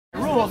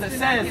rules, it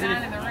says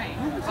that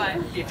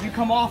if you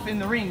come off in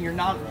the ring, you're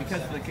not,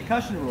 because of the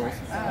concussion rules,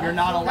 you're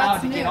not allowed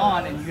to get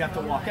on and you have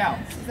to walk out.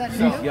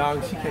 She's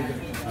young, she can't get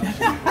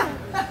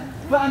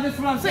But that's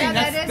what I'm saying.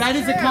 Yeah, that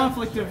is a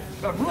conflict of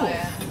rules.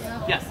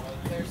 Yeah. Yes.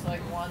 There's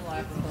like one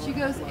left. She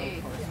goes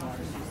 8.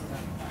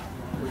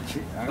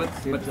 But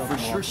for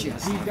sure she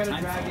has He's got to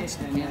time drag fouls.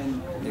 it and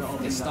then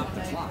They stopped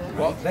the clock.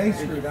 Well, they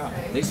screwed up.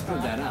 They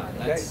screwed that up.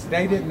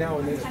 They didn't know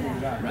and they screwed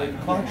it up. Right. The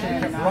clock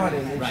kept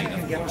running and she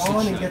can get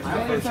on and get to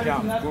the first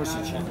jump. Of course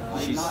she should.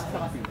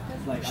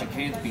 She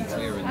can't be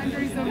clear in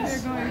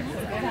this.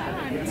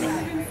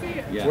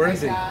 Yeah. Where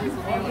is he?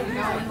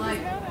 Going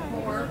like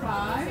 4 or 5.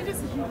 I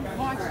just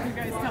watched you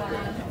guys tell her.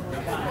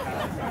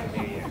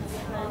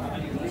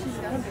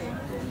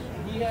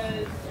 He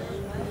has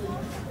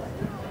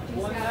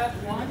one left,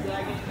 one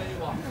dragging, and then he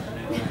walks.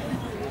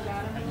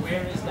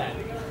 Where is that?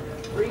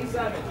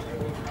 3-7.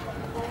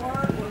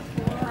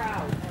 4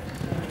 out.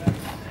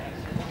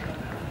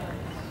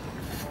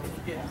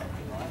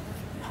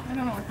 I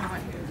don't know what they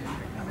want you to do.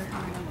 They're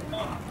coming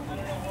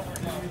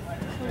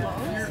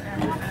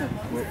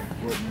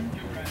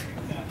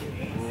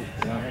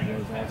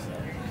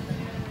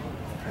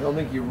I don't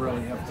think you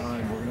really have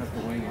time. We're gonna have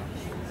to wing it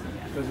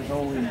because it's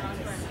only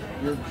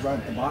you're right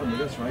at the bottom of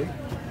this, right?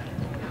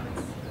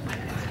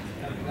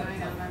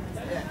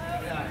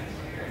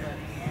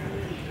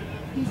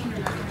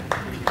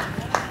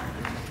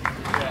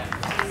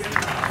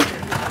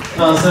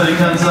 Well, so it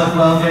comes up,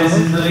 well, goes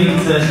into the lead,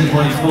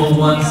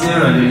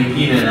 30.410. Lillie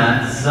Keenan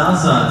and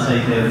ZAZA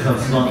take over top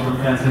spot from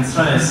Catherine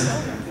Strauss,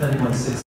 30.6.